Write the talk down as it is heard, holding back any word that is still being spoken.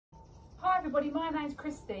everybody, my name's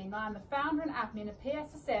Christine. I'm the founder and admin of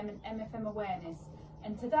PSSM and MFM Awareness,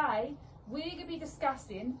 and today we're going to be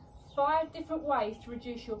discussing 5 different ways to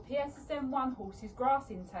reduce your PSSM1 horse's grass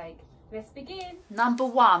intake. Let's begin. Number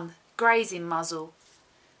 1. Grazing muzzle.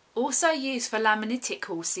 Also used for laminitic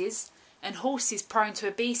horses and horses prone to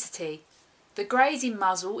obesity. The grazing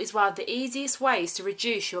muzzle is one of the easiest ways to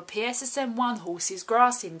reduce your PSSM1 horse's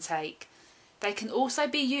grass intake. They can also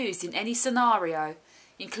be used in any scenario,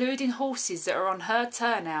 including horses that are on herd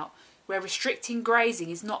turnout where restricting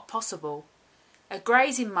grazing is not possible. A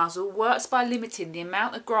grazing muzzle works by limiting the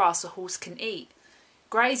amount of grass a horse can eat.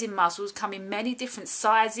 Grazing muzzles come in many different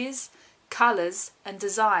sizes, colours and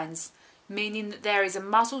designs, meaning that there is a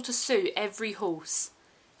muzzle to suit every horse.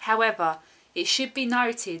 However, it should be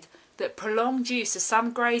noted that prolonged use of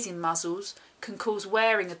some grazing muzzles can cause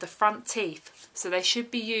wearing of the front teeth, so they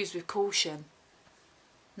should be used with caution.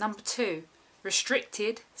 Number 2.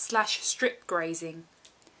 Restricted/strip grazing.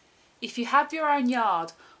 If you have your own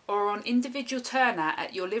yard or are on individual turnout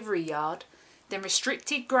at your livery yard, then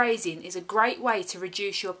restricted grazing is a great way to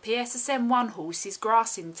reduce your PSSM1 horse's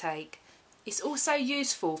grass intake. It's also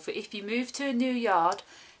useful for if you move to a new yard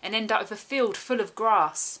and end up with a field full of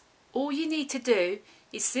grass. All you need to do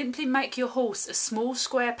is simply make your horse a small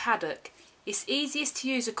square paddock. It's easiest to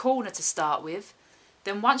use a corner to start with.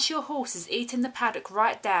 Then once your horse has eaten the paddock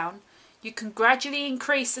right down, you can gradually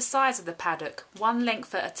increase the size of the paddock, one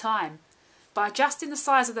length at a time. By adjusting the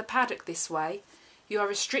size of the paddock this way, you are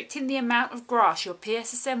restricting the amount of grass your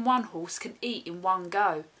PSSM1 horse can eat in one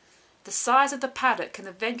go. The size of the paddock can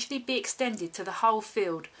eventually be extended to the whole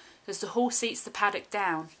field as the horse eats the paddock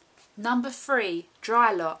down. Number 3.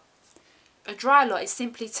 Dry lot. A dry lot is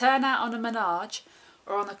simply turnout on a menage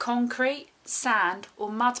or on a concrete, sand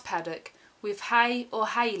or mud paddock with hay or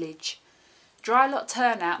haylage. Dry lot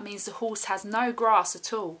turnout means the horse has no grass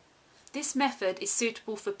at all. This method is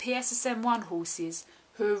suitable for PSSM1 horses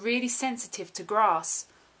who are really sensitive to grass,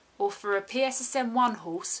 or for a PSSM1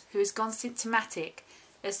 horse who has gone symptomatic,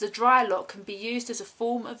 as the dry lot can be used as a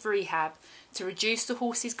form of rehab to reduce the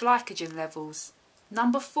horse's glycogen levels.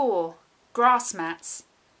 Number 4. Grass mats.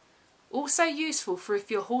 Also useful for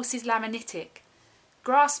if your horse is laminitic.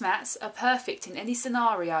 Grass mats are perfect in any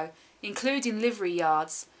scenario, including livery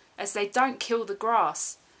yards, as they don't kill the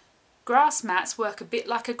grass. Grass mats work a bit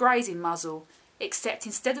like a grazing muzzle, except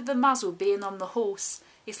instead of the muzzle being on the horse,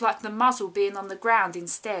 it's like the muzzle being on the ground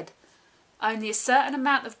instead. Only a certain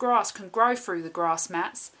amount of grass can grow through the grass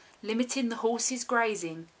mats, limiting the horse's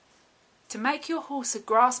grazing. To make your horse a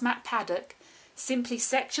grass mat paddock, simply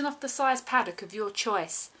section off the size paddock of your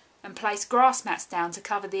choice and place grass mats down to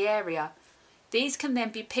cover the area. These can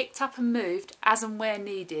then be picked up and moved as and where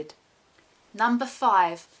needed. Number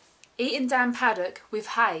 5. Eaten down paddock with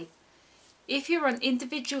hay. If you're on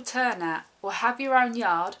individual turnout or have your own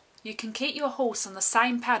yard, you can keep your horse on the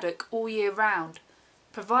same paddock all year round.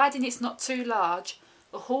 Providing it's not too large,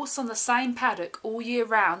 a horse on the same paddock all year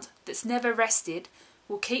round that's never rested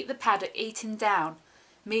will keep the paddock eaten down,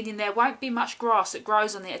 meaning there won't be much grass that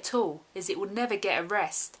grows on it at all, as it will never get a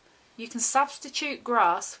rest. You can substitute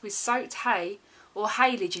grass with soaked hay or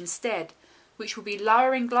haylage instead, which will be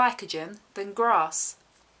lower in glycogen than grass.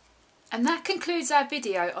 And that concludes our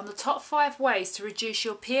video on the top 5 ways to reduce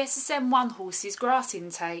your PSSM1 horse's grass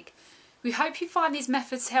intake. We hope you find these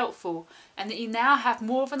methods helpful and that you now have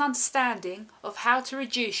more of an understanding of how to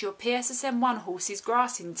reduce your PSSM1 horse's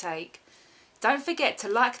grass intake. Don't forget to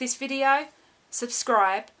like this video,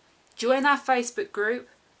 subscribe, join our Facebook group,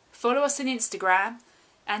 follow us on Instagram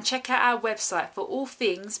and check out our website for all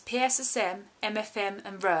things PSSM, MFM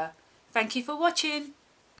and RER. Thank you for watching.